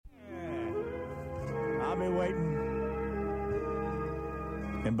be waiting.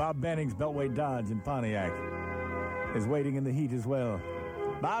 And Bob Banning's Beltway Dodge in Pontiac is waiting in the heat as well.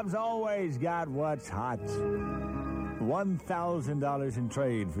 Bob's always got what's hot. $1,000 in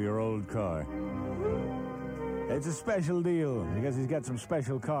trade for your old car. It's a special deal because he's got some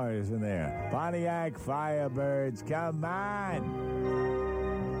special cars in there. Pontiac Firebirds, come on.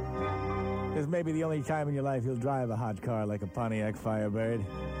 This may be the only time in your life you'll drive a hot car like a Pontiac Firebird.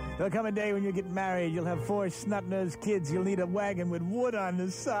 There'll come a day when you get married, you'll have 4 snot-nosed kids, you'll need a wagon with wood on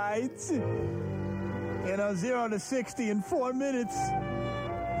the sides. 0 to 60 in 4 minutes.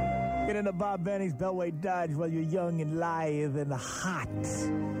 Get into Bob Banning's Beltway Dodge while you're young and lithe and hot.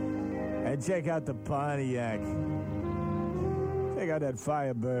 And check out the Pontiac. Check out that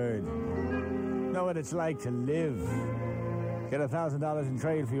Firebird. Know what it's like to live. Get $1,000 in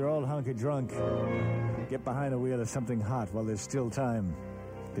trade for your old hunk of drunk. Get behind the wheel of something hot while there's still time.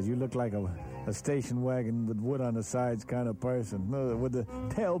 Because you look like a station wagon with wood on the sides kind of person. With the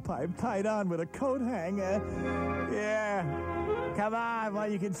tailpipe tied on with a coat hanger. Yeah. Come on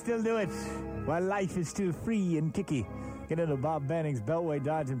while you can still do it. While life is still free and kicky. Get into Bob Banning's Beltway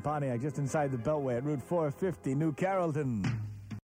Dodge in Pontiac, just inside the Beltway at Route 450, New Carrollton.